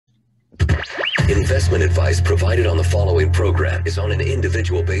Investment advice provided on the following program is on an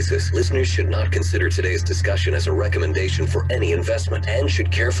individual basis. Listeners should not consider today's discussion as a recommendation for any investment and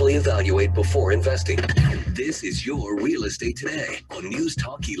should carefully evaluate before investing. This is your Real Estate Today on News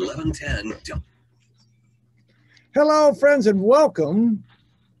Talk 1110. Hello, friends, and welcome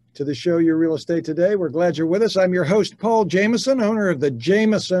to the show, Your Real Estate Today. We're glad you're with us. I'm your host, Paul Jameson, owner of the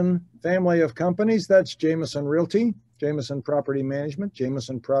Jameson family of companies. That's Jameson Realty, Jameson Property Management,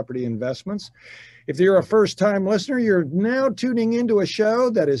 Jameson Property Investments. If you're a first-time listener, you're now tuning into a show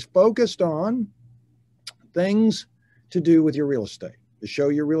that is focused on things to do with your real estate. The show,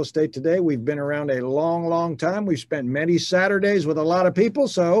 Your Real Estate Today, we've been around a long, long time. We've spent many Saturdays with a lot of people,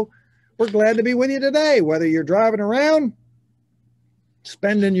 so we're glad to be with you today, whether you're driving around,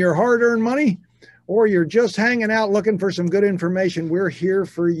 spending your hard-earned money, or you're just hanging out looking for some good information. We're here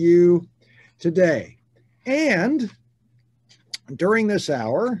for you today. And during this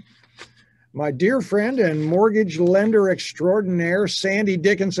hour, my dear friend and mortgage lender extraordinaire, Sandy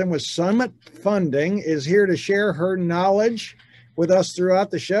Dickison with Summit Funding, is here to share her knowledge with us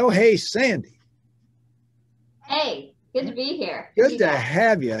throughout the show. Hey, Sandy. Hey, good to be here. Good to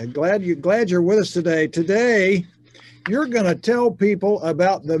have you. Glad you're with us today. Today, you're going to tell people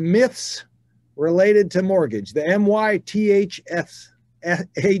about the myths related to mortgage, the MYTHSs.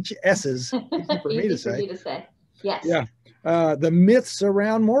 Easy for me to say. Yes. Yeah. The myths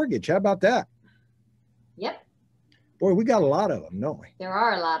around mortgage. How about that? Yep. Boy, we got a lot of them, don't we? There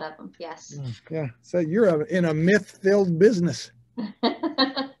are a lot of them. Yes. Yeah. So you're in a myth-filled business.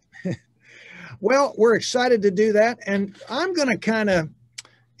 Well, we're excited to do that. And I'm going to kind of,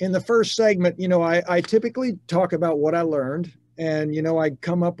 in the first segment, I typically talk about what I learned. And, I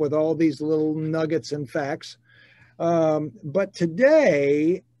come up with all these little nuggets and facts. But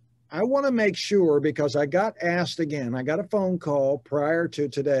today, I want to make sure, because I got asked again, I got a phone call prior to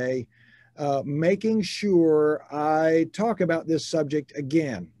today, making sure I talk about this subject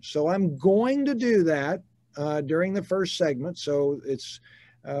again. So I'm going to do that during the first segment. So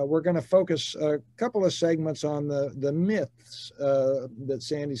we're going to focus a couple of segments on the myths that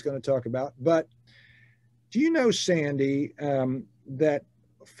Sandy's going to talk about. But do you know, Sandy, that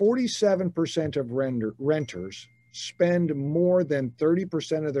 47% of renters spend more than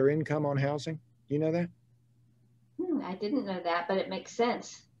 30% of their income on housing? Do you know that? I didn't know that, but it makes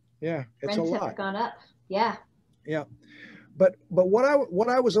sense. Yeah, it's Rents a lot. have gone up. Yeah. Yeah. But what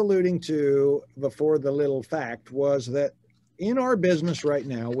I was alluding to before the little fact was that in our business right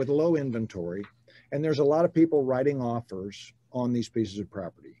now with low inventory, and there's a lot of people writing offers on these pieces of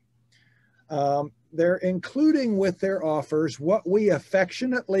property, they're including with their offers what we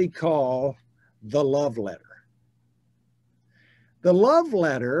affectionately call the love letter. The love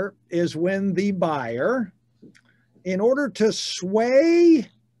letter is when the buyer, in order to sway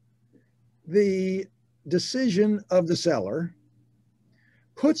the decision of the seller,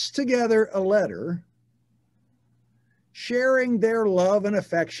 puts together a letter sharing their love and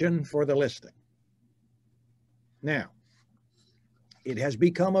affection for the listing. Now, it has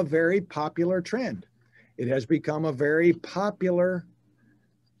become a very popular trend. It has become a very popular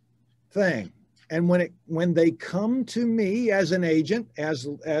thing. And when they come to me as an agent,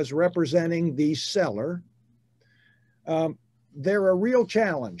 as representing the seller, they're a real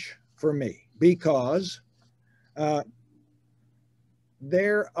challenge for me because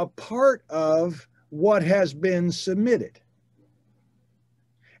they're a part of what has been submitted.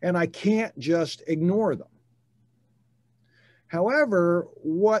 And I can't just ignore them. However,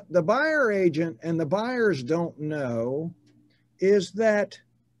 what the buyer agent and the buyers don't know is that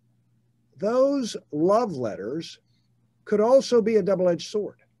those love letters could also be a double-edged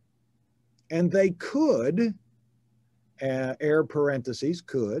sword. And they could, air parentheses,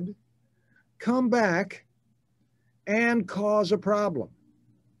 could come back and cause a problem.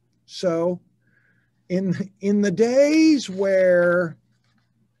 So in the days where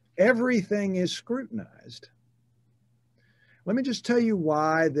everything is scrutinized, let me just tell you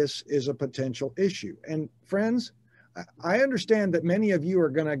why this is a potential issue. And friends, I understand that many of you are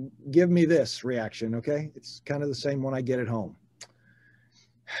going to give me this reaction, okay? It's kind of the same one I get at home.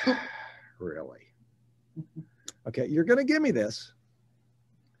 Really? Okay, you're going to give me this,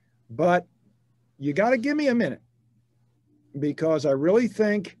 but you got to give me a minute because I really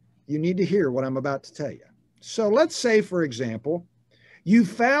think you need to hear what I'm about to tell you. So let's say, for example, you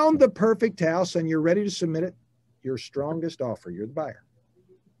found the perfect house and you're ready to submit it, your strongest offer. You're the buyer.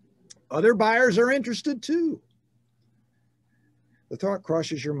 Other buyers are interested too. The thought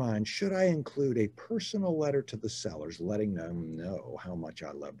crosses your mind, should I include a personal letter to the sellers letting them know how much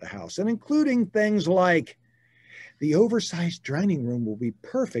I love the house, and including things like, The oversized dining room will be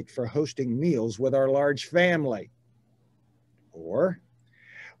perfect for hosting meals with our large family. Or,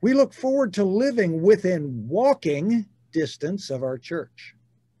 we look forward to living within walking distance of our church.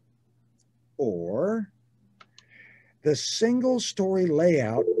 Or, the single-story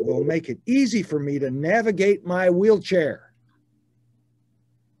layout will make it easy for me to navigate my wheelchair.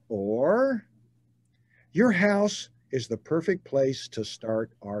 Or, your house is the perfect place to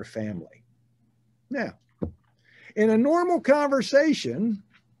start our family. Now, in a normal conversation,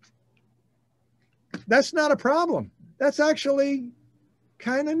 that's not a problem. That's actually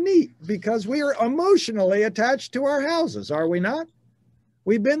kind of neat because we are emotionally attached to our houses, are we not?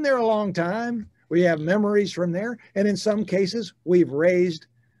 We've been there a long time. We have memories from there. And in some cases, we've raised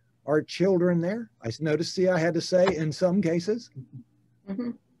our children there. I noticed, I had to say in some cases.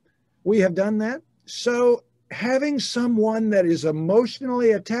 Mm-hmm. We have done that. So having someone that is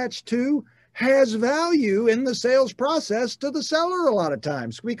emotionally attached to has value in the sales process to the seller a lot of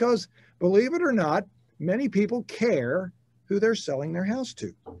times because, believe it or not, many people care who they're selling their house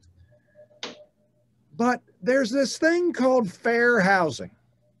to. But there's this thing called fair housing.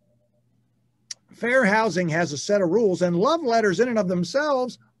 Fair housing has a set of rules, and love letters in and of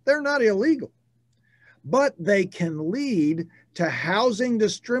themselves, they're not illegal. But they can lead to housing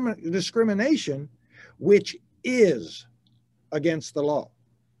discrimination, which is against the law.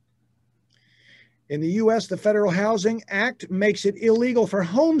 In the U.S., the Federal Housing Act makes it illegal for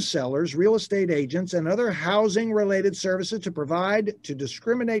home sellers, real estate agents, and other housing-related services to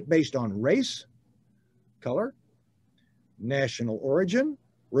discriminate based on race, color, national origin,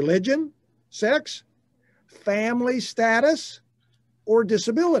 religion, sex, family status, or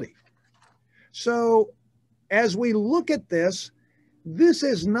disability. So as we look at this, this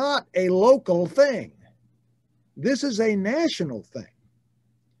is not a local thing. This is a national thing.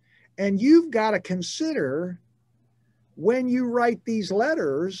 And you've got to consider when you write these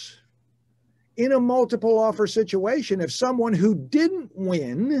letters in a multiple offer situation, if someone who didn't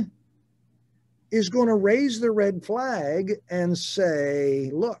win is going to raise the red flag and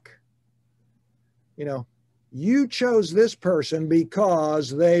say, look, you chose this person because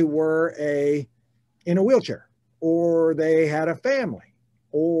they were in a wheelchair, or they had a family,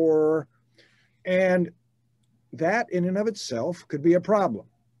 and that in and of itself could be a problem.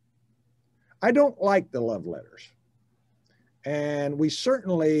 I don't like the love letters, and we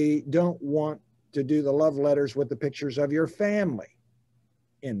certainly don't want to do the love letters with the pictures of your family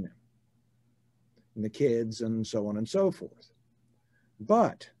in them, and the kids and so on and so forth.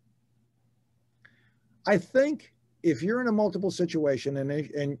 But I think if you're in a multiple situation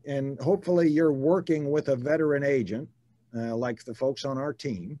and hopefully you're working with a veteran agent, like the folks on our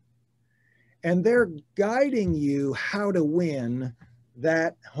team, and they're guiding you how to win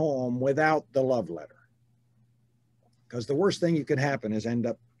that home without the love letter. Because the worst thing you could happen is end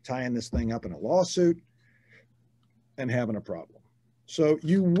up tying this thing up in a lawsuit and having a problem. So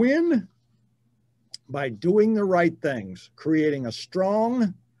you win by doing the right things, creating a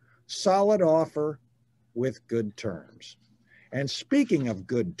strong, solid offer with good terms. And speaking of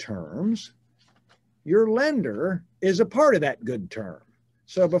good terms, your lender is a part of that good term.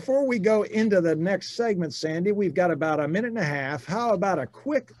 So before we go into the next segment, Sandy, we've got about a minute and a half. How about a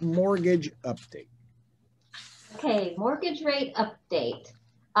quick mortgage update? Okay, mortgage rate update.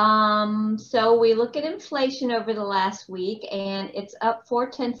 So we look at inflation over the last week, and it's up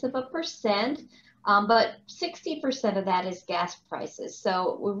 0.4%, but 60% of that is gas prices.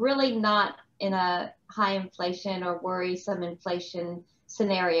 So we're really not in a high inflation or worrisome inflation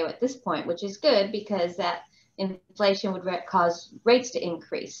scenario at this point, which is good because that inflation would cause rates to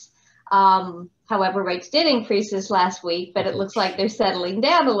increase. However, rates did increase this last week, but it looks like they're settling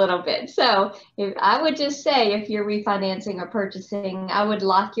down a little bit. So I would just say if you're refinancing or purchasing, I would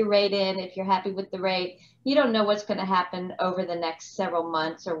lock your rate in if you're happy with the rate. You don't know what's going to happen over the next several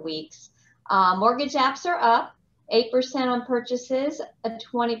months or weeks. Mortgage apps are up 8% on purchases,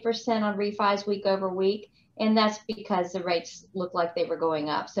 20% on refis week over week. And that's because the rates look like they were going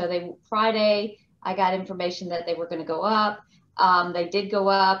up. So Friday, I got information that they were going to go up. They did go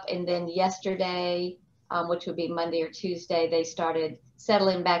up, and then yesterday, which would be Monday or Tuesday, they started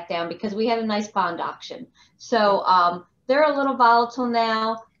settling back down because we had a nice bond auction. So they're a little volatile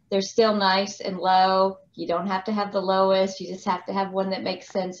now. They're still nice and low. You don't have to have the lowest. You just have to have one that makes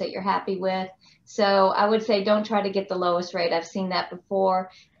sense that you're happy with. So I would say don't try to get the lowest rate. I've seen that before,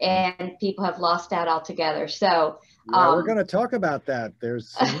 and people have lost out altogether. So yeah, we're going to talk about that. There's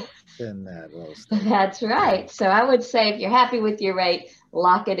some in that little stuff. That's right. So I would say if you're happy with your rate,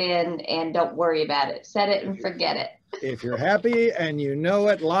 lock it in and don't worry about it. Set it and forget it. If you're happy and you know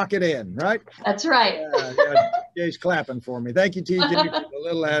it, lock it in, right? That's right. Yeah, TJ's clapping for me. Thank you, TJ, for the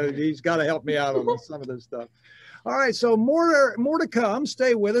little added. He's got to help me out on some of this stuff. All right, so more to come.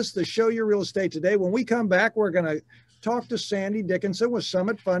 Stay with us to show you real estate today. When we come back, we're going to talk to Sandy Dickison with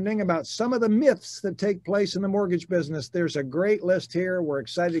Summit Funding about some of the myths that take place in the mortgage business. There's a great list here. We're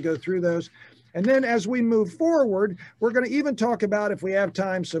excited to go through those. And then as we move forward, we're going to even talk about, if we have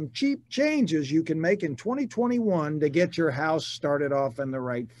time, some cheap changes you can make in 2021 to get your house started off on the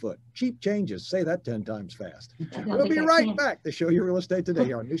right foot. Cheap changes. Say that 10 times fast. We'll be right back to show you real estate today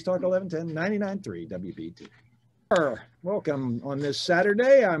here on News Talk 1110 99.3 WBT. Welcome on this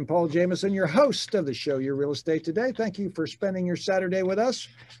Saturday. I'm Paul Jameson, your host of the show, Your Real Estate Today. Thank you for spending your Saturday with us.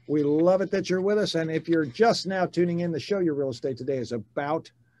 We love it that you're with us. And if you're just now tuning in, the show, Your Real Estate Today, is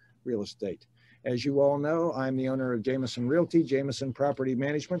about real estate. As you all know, I'm the owner of Jameson Realty, Jameson Property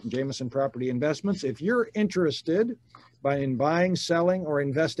Management, and Jameson Property Investments. If you're interested in buying, selling, or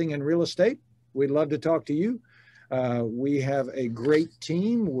investing in real estate, we'd love to talk to you. We have a great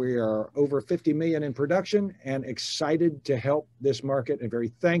team. We are over 50 million in production and excited to help this market, and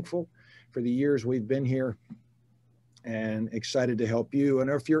very thankful for the years we've been here and excited to help you.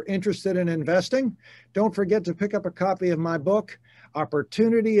 And if you're interested in investing, don't forget to pick up a copy of my book,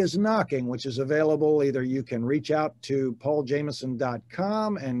 Opportunity is Knocking, which is available. Either you can reach out to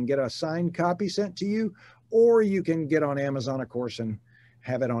pauljameson.com and get a signed copy sent to you, or you can get on Amazon, of course, and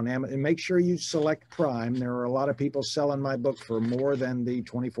have it on Amazon. And make sure you select Prime. There are a lot of people selling my book for more than the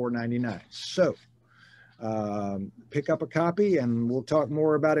 $24.99. So pick up a copy, and we'll talk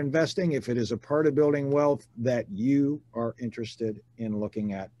more about investing if it is a part of building wealth that you are interested in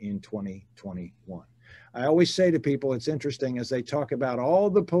looking at in 2021. I always say to people, it's interesting as they talk about all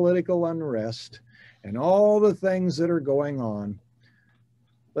the political unrest and all the things that are going on.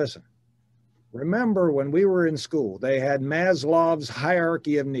 Listen, remember when we were in school, they had Maslow's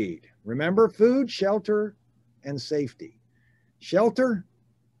hierarchy of need. Remember, food, shelter, and safety. Shelter,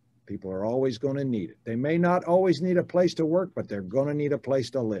 people are always going to need it. They may not always need a place to work, but they're going to need a place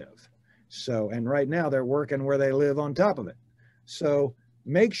to live. So, and right now they're working where they live on top of it. So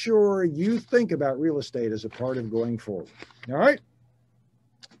make sure you think about real estate as a part of going forward. All right?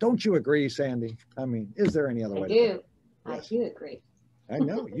 Don't you agree, Sandy? I mean, is there any other way? Yes. I do agree. I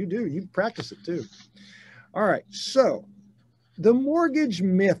know you do. You practice it too. All right. So the mortgage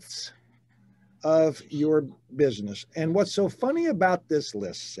myths of your business. And what's so funny about this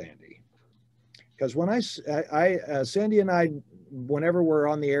list, Sandy, because when Sandy and I, whenever we're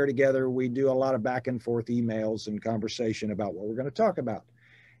on the air together, we do a lot of back and forth emails and conversation about what we're going to talk about.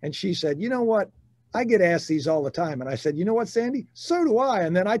 And she said, you know what? I get asked these all the time. And I said, you know what, Sandy? So do I.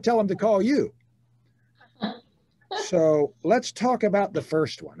 And then I tell them to call you. So let's talk about the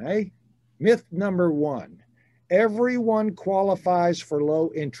first one, eh? Myth number one, everyone qualifies for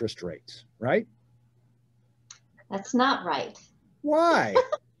low interest rates, right? That's not right. Why?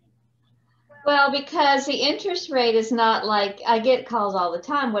 Well, because the interest rate is not like, I get calls all the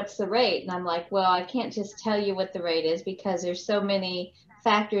time, what's the rate? And I'm like, well, I can't just tell you what the rate is because there's so many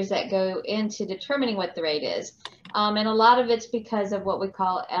factors that go into determining what the rate is. And a lot of it's because of what we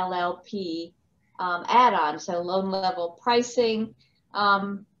call LLP add-on, so loan level pricing,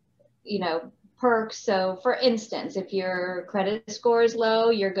 perks. So for instance, if your credit score is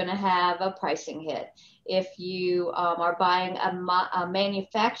low, you're going to have a pricing hit. If you are buying a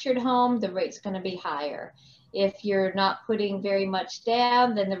manufactured home, the rate's going to be higher. If you're not putting very much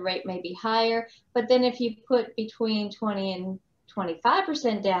down, then the rate may be higher. But then if you put between 20 and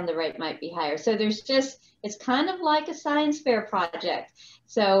 25% down, the rate might be higher. So it's kind of like a science fair project.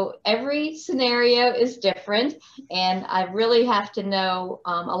 So every scenario is different, and I really have to know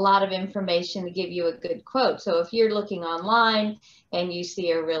a lot of information to give you a good quote. So if you're looking online and you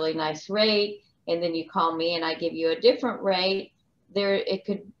see a really nice rate, and then you call me and I give you a different rate, it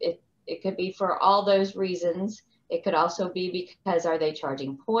could be for all those reasons. It could also be because are they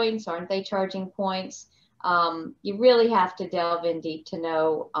charging points? Aren't they charging points? You really have to delve in deep to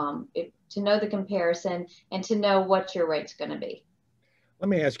know the comparison and to know what your rate's going to be. Let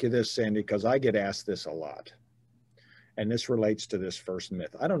me ask you this, Sandy, because I get asked this a lot. And this relates to this first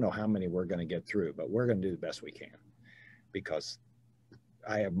myth. I don't know how many we're going to get through, but we're going to do the best we can because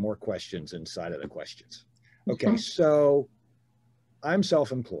I have more questions inside of the questions. Okay, so I'm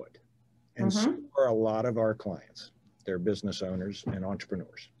self-employed, and so are a lot of our clients. They're business owners and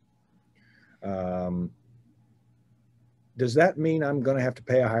entrepreneurs. Does that mean I'm going to have to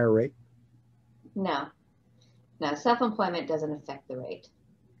pay a higher rate? No, self-employment doesn't affect the rate.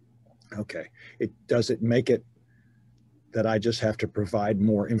 Okay. Does it make it that I just have to provide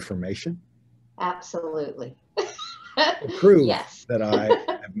more information? Absolutely. prove Yes. that I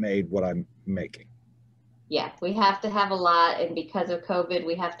have made what I'm making. Yeah, we have to have a lot, and because of COVID,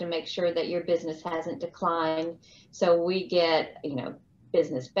 we have to make sure that your business hasn't declined. So we get,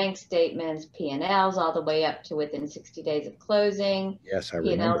 business bank statements, P&Ls, all the way up to within 60 days of closing. Yes, I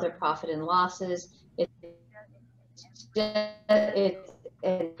P&Ls remember. are profit and losses. It's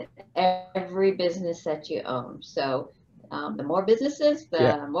in every business that you own. So the more businesses,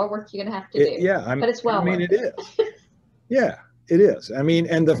 the more work you're going to have to do. Yeah, but it's well worth it is. Yeah, it is. I mean,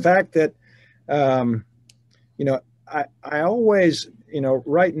 and the fact that, I always,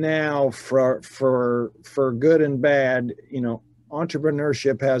 right now for good and bad,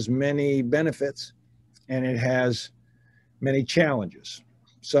 entrepreneurship has many benefits and it has many challenges,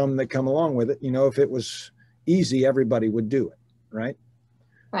 some that come along with it. If it was easy, everybody would do it, right?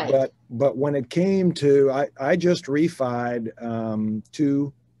 Right. But when it came to, I just refied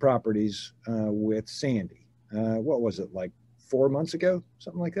 2 properties with Sandy. What was it, like 4 months ago,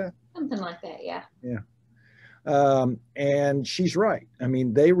 something like that? Something like that, yeah. Yeah. And she's right. I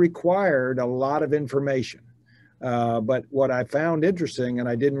mean, they required a lot of information. But what I found interesting, and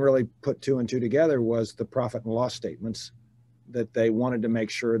I didn't really put 2 and 2 together, was the profit and loss statements, that they wanted to make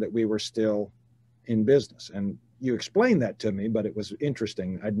sure that we were still in business. And you explained that to me, but it was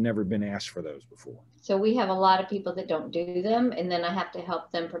interesting. I'd never been asked for those before. So we have a lot of people that don't do them, and then I have to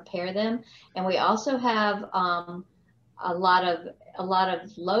help them prepare them. And we also have a lot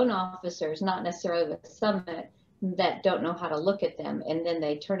of loan officers, not necessarily with Summit, that don't know how to look at them, and then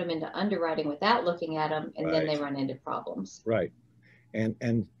they turn them into underwriting without looking at them, and then they run into problems. Right. And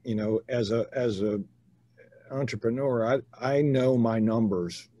as a entrepreneur, I know my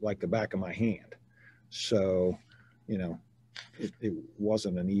numbers like the back of my hand. So, it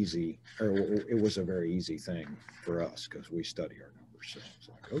wasn't an easy, or it was a very easy thing for us because we study our numbers. So it's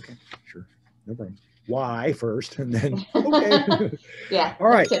like, okay, sure, no problem. Why first, and then okay. Yeah. All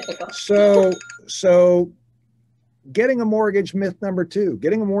right. Typical. So getting a mortgage, myth number 2.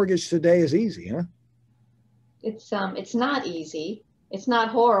 Getting a mortgage today is easy, huh? It's not easy. It's not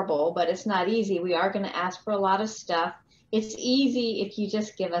horrible, but it's not easy. We are going to ask for a lot of stuff. It's easy if you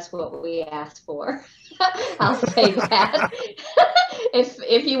just give us what we ask for. I'll say that.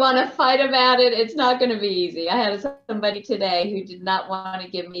 If you want to fight about it, it's not going to be easy. I had somebody today who did not want to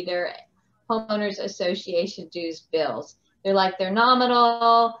give me their homeowners association dues bills. They're like, they're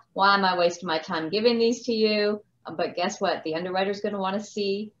nominal. Why am I wasting my time giving these to you? But guess what? The underwriter's going to want to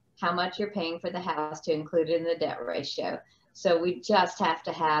see how much you're paying for the house to include it in the debt ratio. So we just have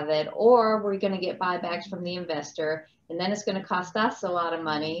to have it, or we're going to get buybacks from the investor, and then it's going to cost us a lot of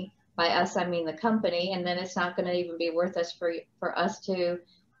money. By us, I mean the company, and then it's not going to even be worth us for us to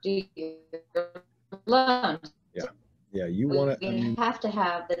do your loan. Yeah, you want to. You have to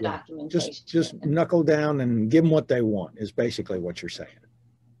have the documentation. Just knuckle down and give them what they want is basically what you're saying.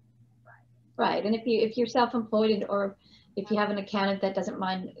 Right, and if you're self-employed, or if you have an accountant that doesn't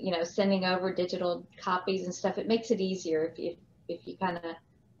mind, sending over digital copies and stuff, it makes it easier if you kind of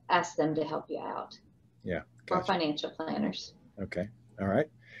ask them to help you out. Yeah. Gotcha. Or financial planners. Okay. All right.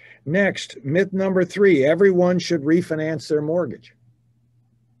 Next, myth number 3: everyone should refinance their mortgage.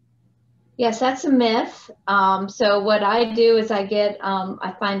 Yes, that's a myth. So what I do is I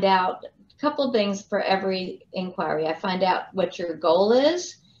find out a couple of things for every inquiry. I find out what your goal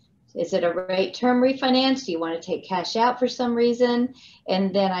is. Is it a rate term refinance? Do you want to take cash out for some reason?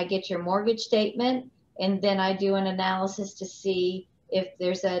 And then I get your mortgage statement, and then I do an analysis to see if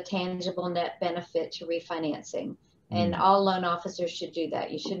there's a tangible net benefit to refinancing. And all loan officers should do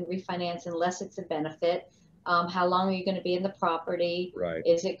that. You shouldn't refinance unless it's a benefit. How long are you going to be in the property? Right.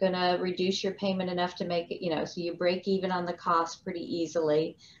 Is it going to reduce your payment enough to make it, so you break even on the cost pretty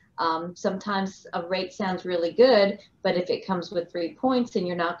easily? Sometimes a rate sounds really good, but if it comes with 3 points and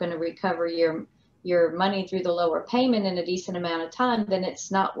you're not going to recover your money through the lower payment in a decent amount of time, then it's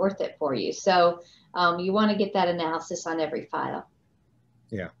not worth it for you. So you want to get that analysis on every file.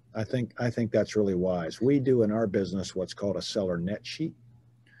 Yeah, I think that's really wise. We do in our business what's called a seller net sheet,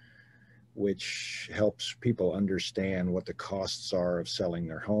 which helps people understand what the costs are of selling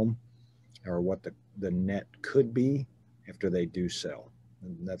their home, or what the net could be after they do sell.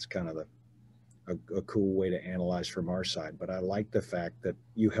 And that's kind of a cool way to analyze from our side. But I like the fact that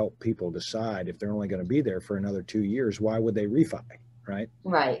you help people decide if they're only going to be there for another 2 years, why would they refi, right?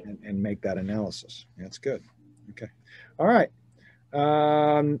 Right. And make that analysis. That's good. Okay. All right.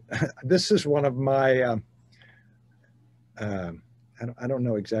 This is one of my, I don't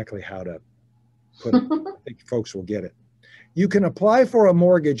know exactly how to put it. I think folks will get it. You can apply for a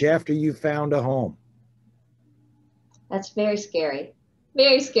mortgage after you found a home. That's very scary.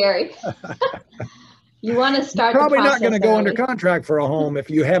 Very scary. You want to start Probably the not going to go under early. contract for a home if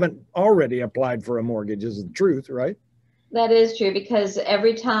you haven't already applied for a mortgage, is the truth, right? That is true, because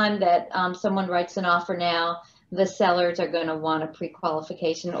every time that someone writes an offer now, the sellers are going to want a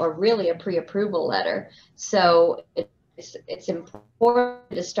pre-qualification or really a pre-approval letter. So it's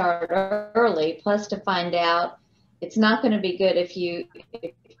important to start early, plus to find out it's not going to be good if you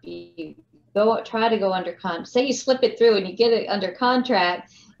try to go under contract. Say you slip it through and you get it under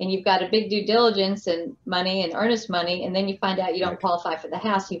contract and you've got a big due diligence and money and earnest money, and then you find out you don't qualify for the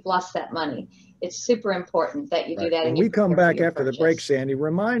house, you've lost that money. It's super important that you do that. When we come back after the break, Sandy,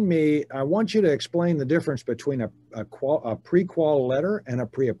 remind me, I want you to explain the difference between a pre-qual letter and a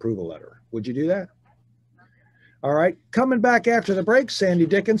pre-approval letter. Would you do that? All right. Coming back after the break, Sandy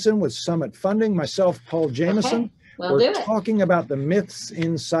Dickinson with Summit Funding, myself, Paul Jameson. Okay, we're talking about the myths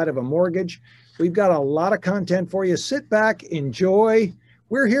inside of a mortgage. We've got a lot of content for you. Sit back, enjoy.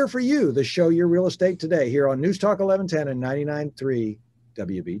 We're here for you, the show Your Real Estate Today, here on News Talk 1110 and 99.3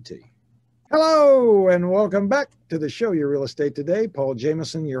 WBT. Hello, and welcome back to the show Your Real Estate Today. Paul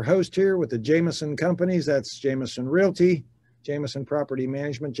Jameson, your host here with the Jameson Companies. That's Jameson Realty, Jameson Property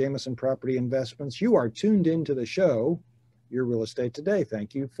Management, Jameson Property Investments. You are tuned into the show Your Real Estate Today.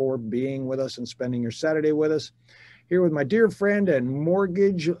 Thank you for being with us and spending your Saturday with us. Here with my dear friend and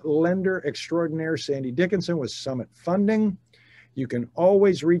mortgage lender extraordinaire, Sandy Dickinson with Summit Funding. You can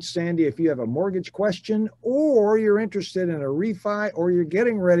always reach Sandy if you have a mortgage question or you're interested in a refi or you're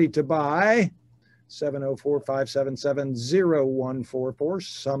getting ready to buy. 704-577-0144,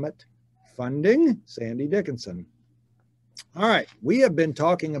 Summit Funding, Sandy Dickinson. All right, we have been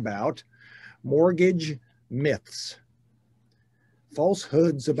talking about mortgage myths,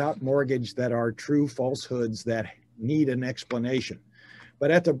 falsehoods about mortgage that are true falsehoods that need an explanation.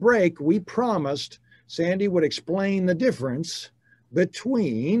 But at the break, we promised Sandy would explain the difference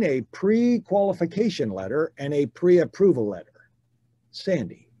between a pre-qualification letter and a pre-approval letter.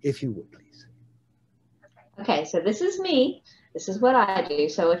 Sandy, if you would, please. Okay, so this is me. This is what I do.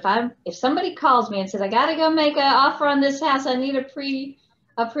 So if somebody calls me and says, I got to go make an offer on this house, I need a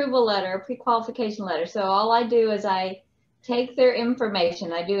pre-approval letter, a pre-qualification letter. So all I do is I take their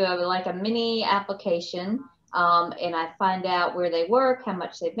information. I do like a mini application, and I find out where they work, how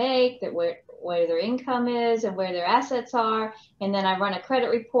much they make, where their income is and where their assets are. And then I run a credit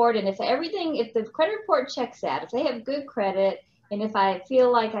report. And if the credit report checks out, if they have good credit, and if I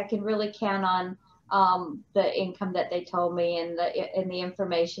feel like I can really count on the income that they told me and the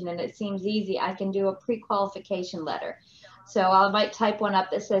information, and it seems easy, I can do a pre-qualification letter. So I might type one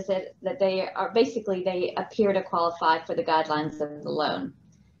up that says that they appear to qualify for the guidelines of the loan.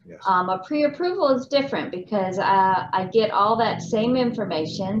 Yes. A pre-approval is different because I get all that same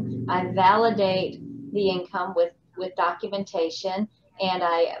information. I validate the income with documentation, and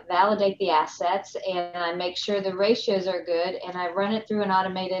I validate the assets, and I make sure the ratios are good, and I run it through an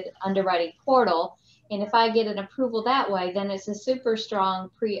automated underwriting portal. And if I get an approval that way, then it's a super strong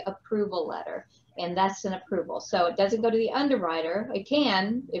pre-approval letter, and that's an approval. So it doesn't go to the underwriter. It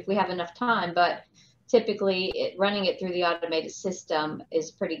can if we have enough time, but typically running it through the automated system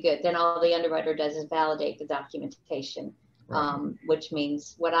is pretty good. Then all the underwriter does is validate the documentation, which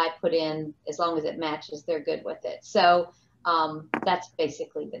means what I put in, as long as it matches, they're good with it. So that's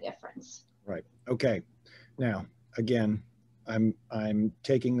basically the difference. Right. Okay. Now, again, I'm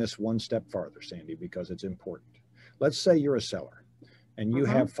taking this one step farther, Sandy, because it's important. Let's say you're a seller and you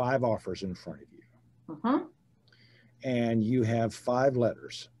have 5 offers in front of you, and you have 5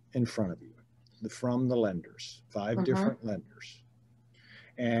 letters in front of you from the lenders, 5 different lenders,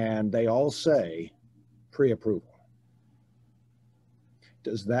 and they all say pre-approval.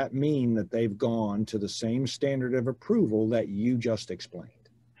 Does that mean that they've gone to the same standard of approval that you just explained?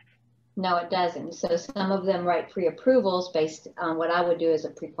 No, it doesn't. So some of them write pre-approvals based on what I would do as a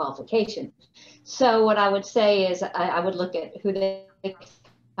pre-qualification. So what I would say is I would look at who they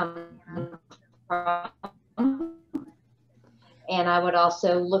come from, and I would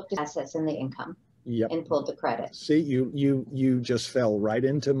also look at assets and the income and pull the credit. See, you just fell right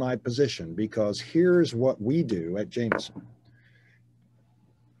into my position, because here's what we do at Jameson.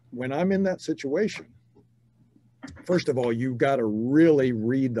 When I'm in that situation, first of all, you've got to really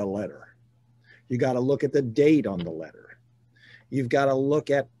read the letter. You got to look at the date on the letter. You've got to look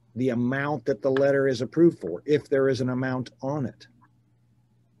at the amount that the letter is approved for, if there is an amount on it.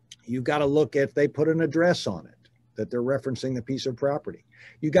 You've got to look if they put an address on it, that they're referencing the piece of property.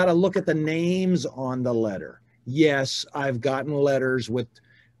 You got to look at the names on the letter. Yes, I've gotten letters with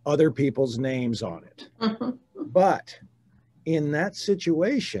other people's names on it. But in that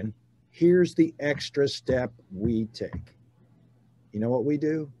situation, here's the extra step we take. You know what we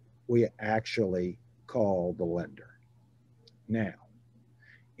do? We actually call the lender. Now,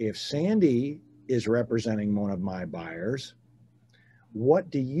 if Sandy is representing one of my buyers, what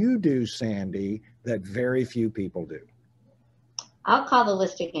do you do, Sandy, that very few people do? I'll call the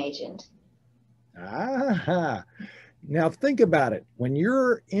listing agent. Ah, now think about it. When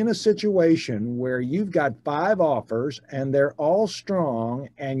you're in a situation where you've got 5 offers and they're all strong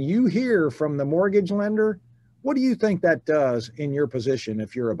and you hear from the mortgage lender, what do you think that does in your position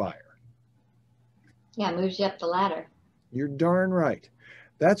if you're a buyer? Yeah, moves you up the ladder. You're darn right.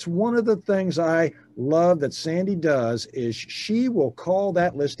 That's one of the things I love that Sandy does is she will call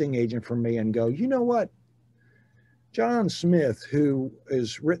that listing agent for me and go, you know what? John Smith, who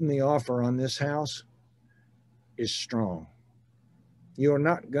has written the offer on this house, is strong. You're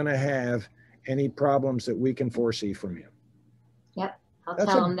not going to have any problems that we can foresee from him. Yep. I'll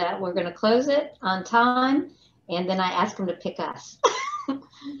tell them that we're going to close it on time. And then I ask them to pick us.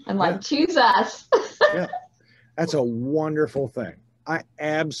 I'm like, choose us. Yeah. That's a wonderful thing. I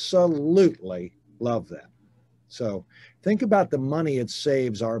absolutely love that. So think about the money it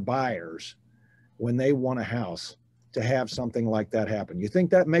saves our buyers when they want a house to have something like that happen. You think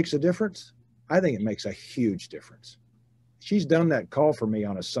that makes a difference? I think it makes a huge difference. She's done that call for me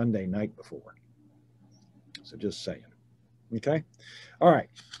on a Sunday night before. So just saying. Okay. All right.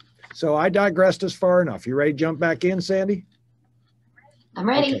 So I digressed as far enough. You ready to jump back in, Sandy? I'm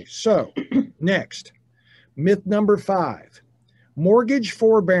ready. Okay. So next, myth number 5. Mortgage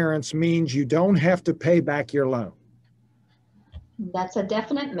forbearance means you don't have to pay back your loan. That's a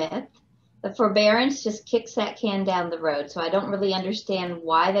definite myth. The forbearance just kicks that can down the road. So I don't really understand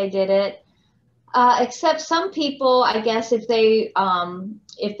why they did it. Except some people, I guess, if they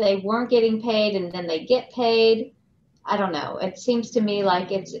weren't getting paid and then they get paid, I don't know. It seems to me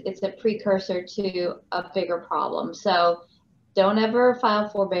like it's a precursor to a bigger problem. So don't ever file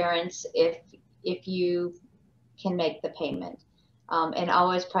forbearance if you can make the payment. And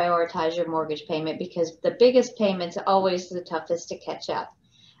always prioritize your mortgage payment because the biggest payment's always the toughest to catch up.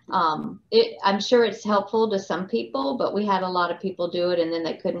 I'm sure it's helpful to some people, but we had a lot of people do it and then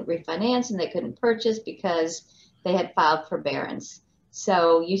they couldn't refinance and they couldn't purchase because they had filed forbearance.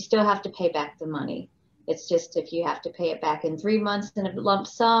 So you still have to pay back the money. It's just if you have to pay it back in 3 months in a lump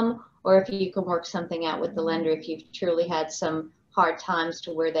sum, or if you can work something out with the lender, if you've truly had some hard times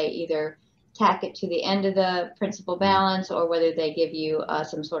to where they either tack it to the end of the principal balance or whether they give you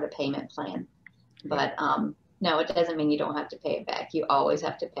some sort of payment plan. But no, it doesn't mean you don't have to pay it back. You always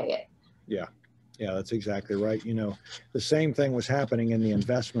have to pay it. Yeah. Yeah, that's exactly right. You know, the same thing was happening in the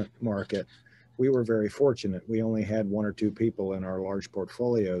investment market. We were very fortunate. We only had 1 or 2 people in our large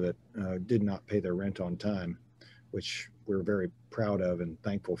portfolio that did not pay their rent on time, which we're very proud of and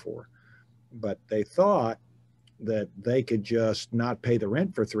thankful for. But they thought that they could just not pay the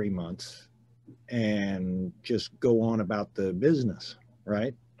rent for 3 months and just go on about the business,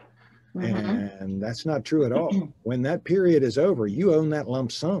 right? Mm-hmm. And that's not true at all. When that period is over, you own that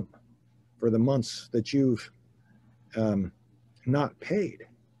lump sum for the months that you've not paid.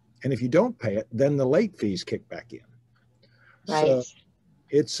 And if you don't pay it, then the late fees kick back in. Right.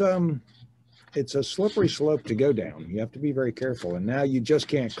 So it's a slippery slope to go down. You have to be very careful. And now you just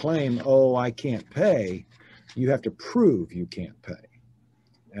can't claim, oh, I can't pay. You have to prove you can't pay.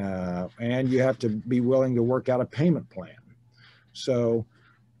 And you have to be willing to work out a payment plan. So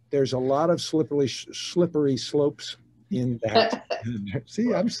there's a lot of slippery slopes in that.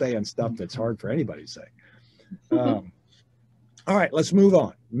 See, I'm saying stuff that's hard for anybody to say. All right, let's move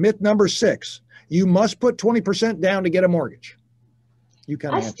on. Myth number 6, you must put 20% down to get a mortgage.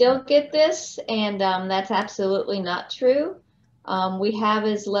 I still get this, and that's absolutely not true. We have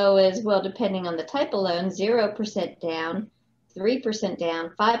as low as, well, depending on the type of loan, 0% down, 3%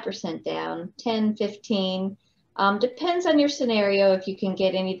 down, 5% down, 10, 15. Depends on your scenario if you can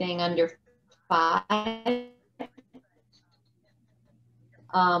get anything under 5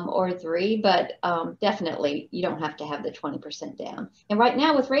 or 3, but definitely you don't have to have the 20% down. And right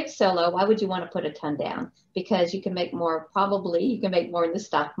now with rates so low, why would you want to put a ton down? Because you can make more, probably you can make more in the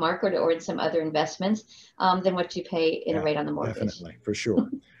stock market or in some other investments than what you pay in a rate on the mortgage. Definitely, for sure.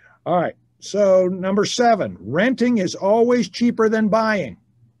 All right. So number 7, renting is always cheaper than buying.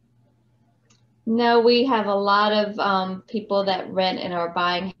 No, we have a lot of people that rent and are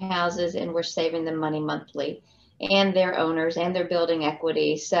buying houses, and we're saving them money monthly, and their owners, and their building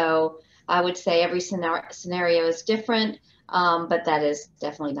equity. So I would say every scenario is different, but that is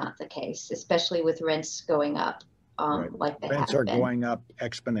definitely not the case, especially with rents going up Right. like they rents have are been. Going up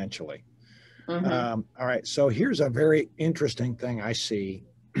exponentially. Mm-hmm. All right. So here's a very interesting thing I see.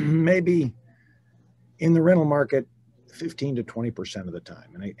 Maybe in the rental market, 15 to 20% of the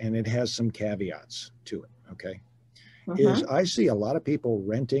time, and it has some caveats to it, okay, Mhm. is I see a lot of people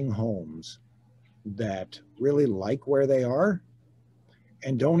renting homes that really like where they are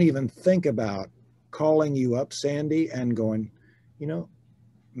and don't even think about calling you up, Sandy, and going, you know,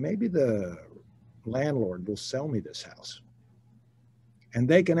 maybe the landlord will sell me this house. And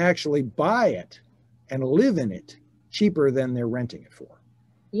they can actually buy it and live in it cheaper than they're renting it for.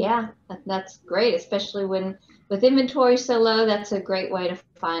 Yeah, that's great, especially when with inventory so low, that's a great way to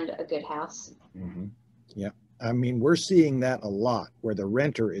find a good house. Mm-hmm. Yeah. I mean, we're seeing that a lot where the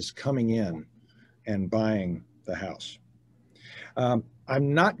renter is coming in and buying the house. I'm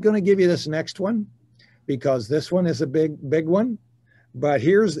not going to give you this next one because this one is a big one, but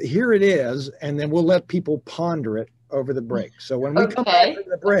here it is, and then we'll let people ponder it over the break. So when we come back from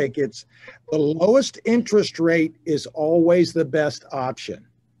the break, it's the lowest interest rate is always the best option.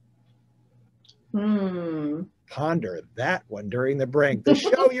 Ponder that one during the break. The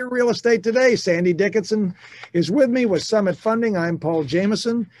show, Your Real Estate Today. Sandy Dickison is with me with Summit Funding. I'm Paul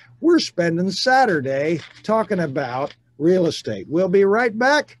Jameson. We're spending Saturday talking about real estate. We'll be right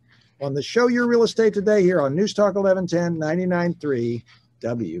back on the show, Your Real Estate Today, here on News Talk 1110 99.3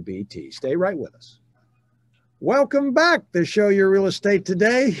 WBT. Stay right with us. Welcome back. The show, Your Real Estate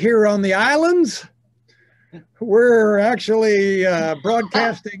Today, here on the islands. We're actually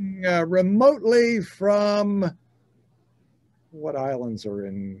broadcasting remotely from what islands are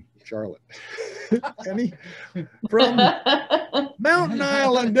in Charlotte? Any? From Mountain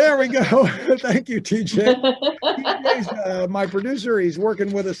Island. There we go. Thank you, TJ. TJ's my producer. He's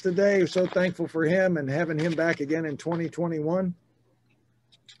working with us today. So thankful for him and having him back again in 2021.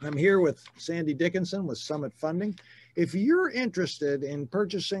 I'm here with Sandy Dickison with Summit Funding. If you're interested in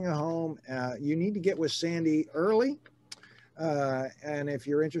purchasing a home, you need to get with Sandy early. And if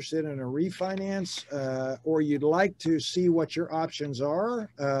you're interested in a refinance or you'd like to see what your options are,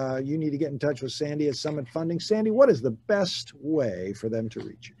 you need to get in touch with Sandy at Summit Funding. Sandy, what is the best way for them to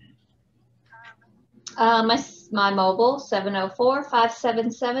reach you? My mobile,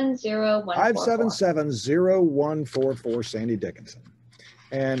 704-577-0144. 577-0144, Sandy Dickinson.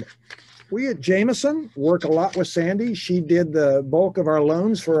 And we at Jameson work a lot with Sandy. She did the bulk of our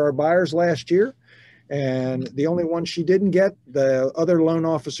loans for our buyers last year. And the only one she didn't get, the other loan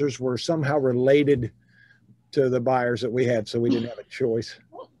officers were somehow related to the buyers that we had. So we didn't have a choice.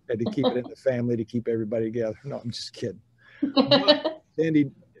 Had to keep it in the family to keep everybody together. No, I'm just kidding.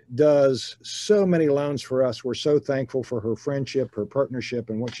 Sandy does so many loans for us. We're so thankful for her friendship, her partnership,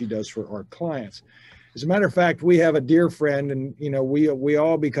 and what she does for our clients. As a matter of fact, we have a dear friend, and you know, we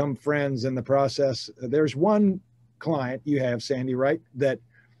all become friends in the process. There's one client you have, Sandy, right? That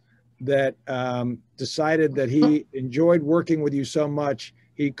decided that he enjoyed working with you so much,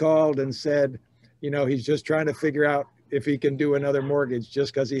 he called and said, you know, he's just trying to figure out if he can do another mortgage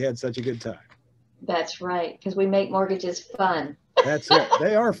just because he had such a good time. That's right, because we make mortgages fun. That's it.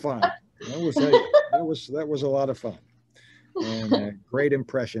 They are fun. I will tell you, that was a lot of fun. And a great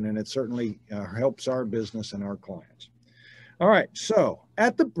impression, and it certainly helps our business and our clients. All right, so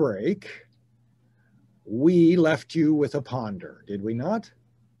at the break, we left you with a ponder, did we not?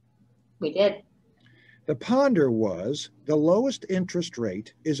 We did. The ponder was the lowest interest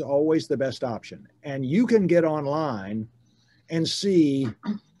rate is always the best option. And you can get online and see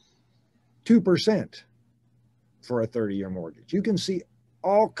 2% for a 30-year mortgage. You can see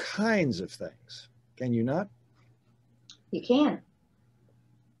all kinds of things. Can you not? You can.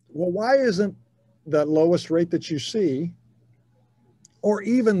 Well, why isn't the lowest rate that you see, or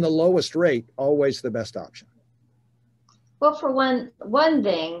even the lowest rate, always the best option? Well, for one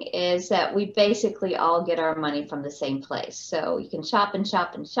thing is that we basically all get our money from the same place. So you can shop and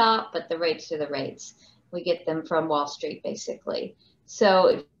shop and shop, but the rates are the rates. We get them from Wall Street, basically. So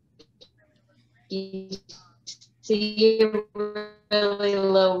if you see a really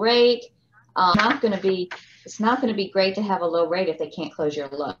low rate, it's not going to be great to have a low rate if they can't close your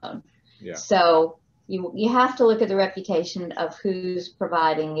loan. Yeah. So you have to look at the reputation of who's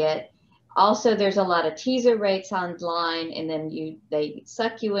providing it. Also, there's a lot of teaser rates online, and then they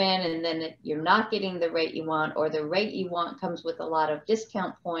suck you in, and then you're not getting the rate you want, or the rate you want comes with a lot of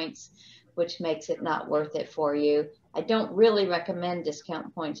discount points, which makes it not worth it for you. I don't really recommend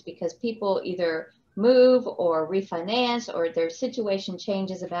discount points because people either move or refinance, or their situation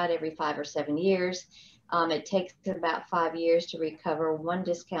changes about every 5 or 7 years. It takes about 5 years to recover one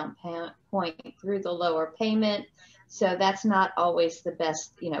discount point through the lower payment. So that's not always the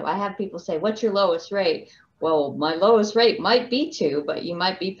best. You know, I have people say, what's your lowest rate? Well, my lowest rate might be 2, but you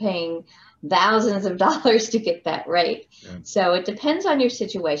might be paying thousands of dollars to get that rate. Yeah. So it depends on your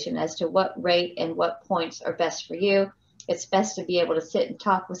situation as to what rate and what points are best for you. it's best to be able to sit and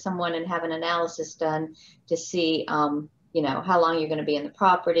talk with someone and have an analysis done to see, you know, how long you're going to be in the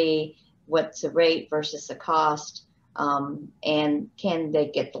property, what's the rate versus the cost, and can they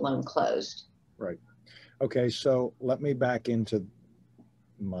get the loan closed? Right. Okay, so let me back into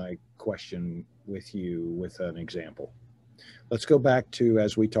my question with you with an example. Let's go back to,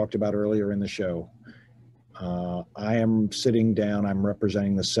 as we talked about earlier in the show, I am sitting down, I'm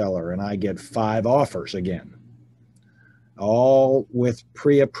representing the seller, and I get 5 offers again, all with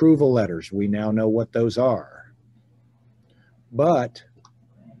pre-approval letters. We now know what those are. But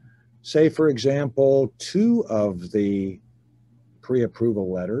say, for example, 2 of the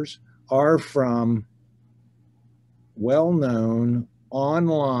pre-approval letters are from well-known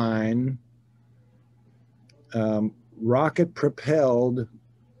online rocket-propelled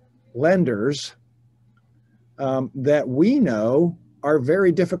lenders that we know are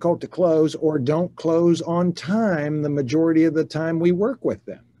very difficult to close or don't close on time the majority of the time we work with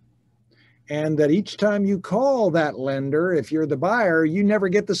them. And that each time you call that lender, if you're the buyer, you never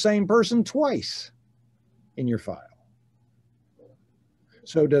get the same person twice in your file.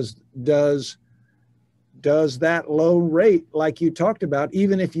 So does that low rate, like you talked about,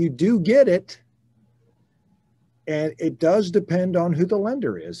 even if you do get it, and it does depend on who the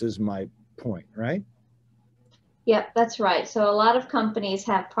lender is my point, right? Yep, that's right. So a lot of companies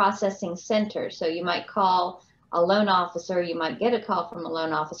have processing centers. So you might call a loan officer, you might get a call from a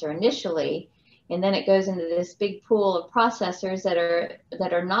loan officer initially, and then it goes into this big pool of processors that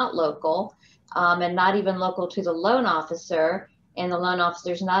are not local, and not even local to the loan officer. And the loan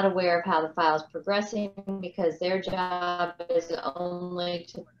officer is not aware of how the file is progressing because their job is only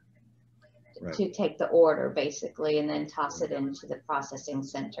to take the order basically and then toss it into the processing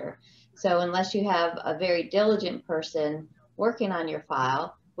center. So unless you have a very diligent person working on your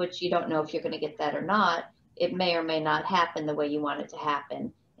file, which you don't know if you're going to get that or not, it may or may not happen the way you want it to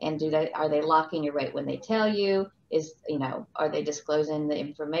happen. And are they locking your rate when they tell you? Are they disclosing the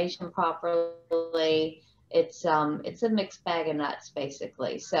information properly? It's a mixed bag of nuts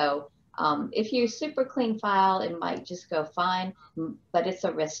basically. So if you're super clean file, it might just go fine, but it's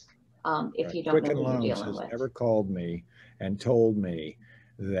a risk if you don't know who you're dealing with. Has never called me and told me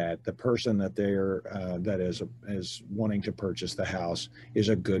that the person that that is wanting to purchase the house is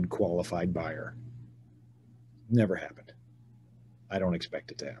a good qualified buyer. Never happened. I don't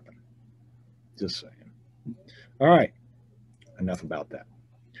expect it to happen. Just saying. All right. Enough about that.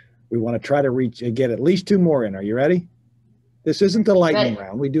 We want to try to get at least 2 more in. Are you ready? This isn't the lightning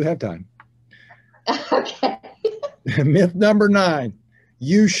round. We do have time. Okay. Myth number 9.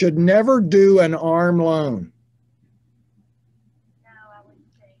 You should never do an ARM loan.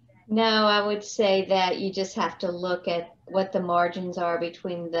 No, I would say that you just have to look at what the margins are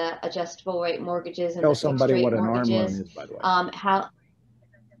between the adjustable rate mortgages and the fixed rate mortgages. Tell somebody what an ARM loan is, by the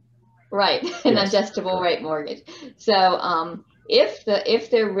way. An adjustable rate mortgage. So if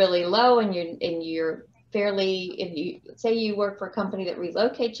they're really low and you're fairly, if you say you work for a company that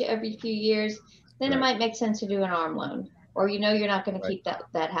relocates you every few years, then it might make sense to do an ARM loan, or you're not going to keep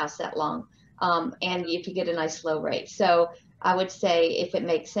that house that long, and if you get a nice low rate. So I would say if it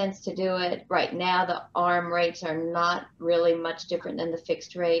makes sense to do it right now, the ARM rates are not really much different than the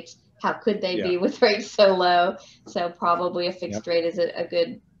fixed rates. How could they be with rates so low? So probably a fixed rate is a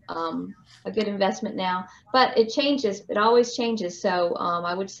good investment now, but it changes. It always changes. So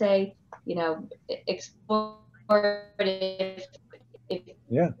I would say, explore it if it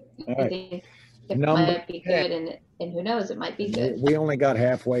might be good, and who knows, it might be good. We only got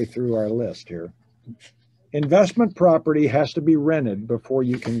halfway through our list here. Investment property has to be rented before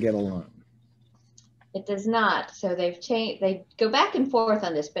you can get a loan. It does not. So they've changed. They go back and forth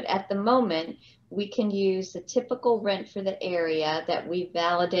on this, but at the moment, we can use the typical rent for the area that we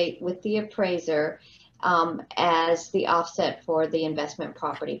validate with the appraiser as the offset for the investment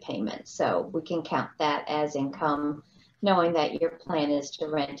property payment. So we can count that as income, knowing that your plan is to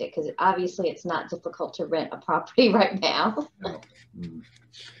rent it, because obviously it's not difficult to rent a property right now. No.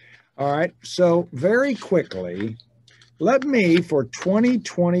 All right. So very quickly, let me, for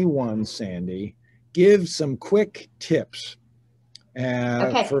 2021, Sandy, give some quick tips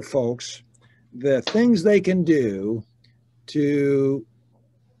for folks, the things they can do to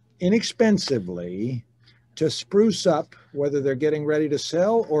inexpensively to spruce up, whether they're getting ready to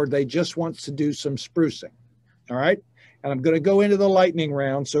sell or they just want to do some sprucing. All right. And I'm going to go into the lightning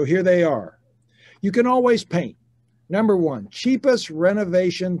round. So here they are. You can always paint. Number 1, cheapest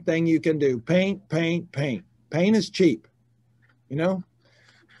renovation thing you can do. Paint, paint, paint. Paint is cheap.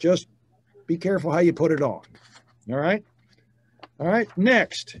 Just be careful how you put it on. All right. All right.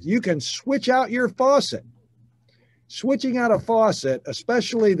 Next, you can switch out your faucet. Switching out a faucet,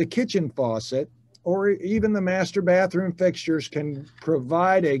 especially the kitchen faucet, or even the master bathroom fixtures, can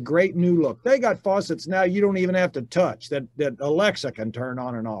provide a great new look. They got faucets now you don't even have to touch, that Alexa can turn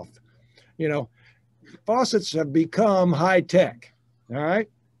on and off. You know, faucets have become high tech. All right.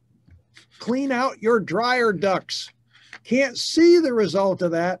 Clean out your dryer ducts. Can't see the result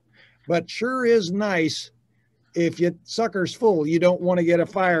of that, but sure is nice. If your sucker's full, you don't want to get a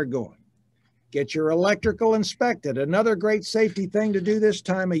fire going. Get your electrical inspected. Another great safety thing to do this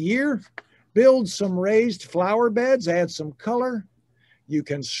time of year. Build some raised flower beds, add some color. You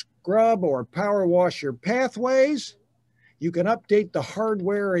can scrub or power wash your pathways. You can update the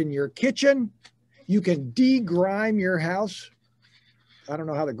hardware in your kitchen. You can de-grime your house. I don't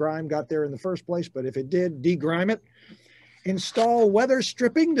know how the grime got there in the first place, but if it did, de-grime it. Install weather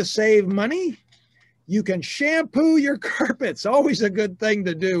stripping to save money. You can shampoo your carpets, always a good thing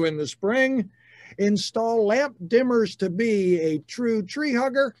to do in the spring. Install lamp dimmers to be a true tree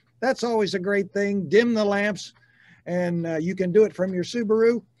hugger. That's always a great thing. Dim the lamps, and you can do it from your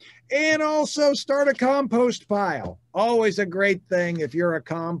Subaru. And also start a compost pile. Always a great thing if you're a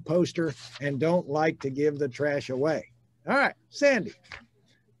composter and don't like to give the trash away. All right, Sandy,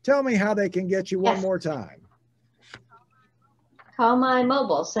 tell me how they can get you one more time. Call my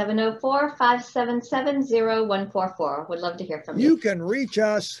mobile, 704-577-0144. Would love to hear from you. You can reach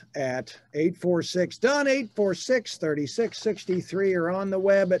us at 846-DONE, 846-3663, or on the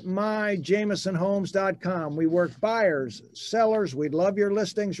web at myjamesonhomes.com. We work buyers, sellers. We'd love your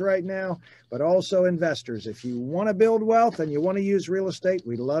listings right now, but also investors. If you want to build wealth and you want to use real estate,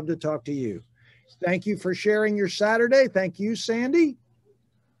 we'd love to talk to you. Thank you for sharing your Saturday. Thank you, Sandy.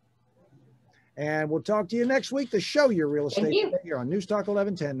 And we'll talk to you next week to show your real estate here on News Talk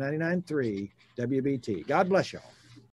 1110 99.3 WBT. God bless y'all.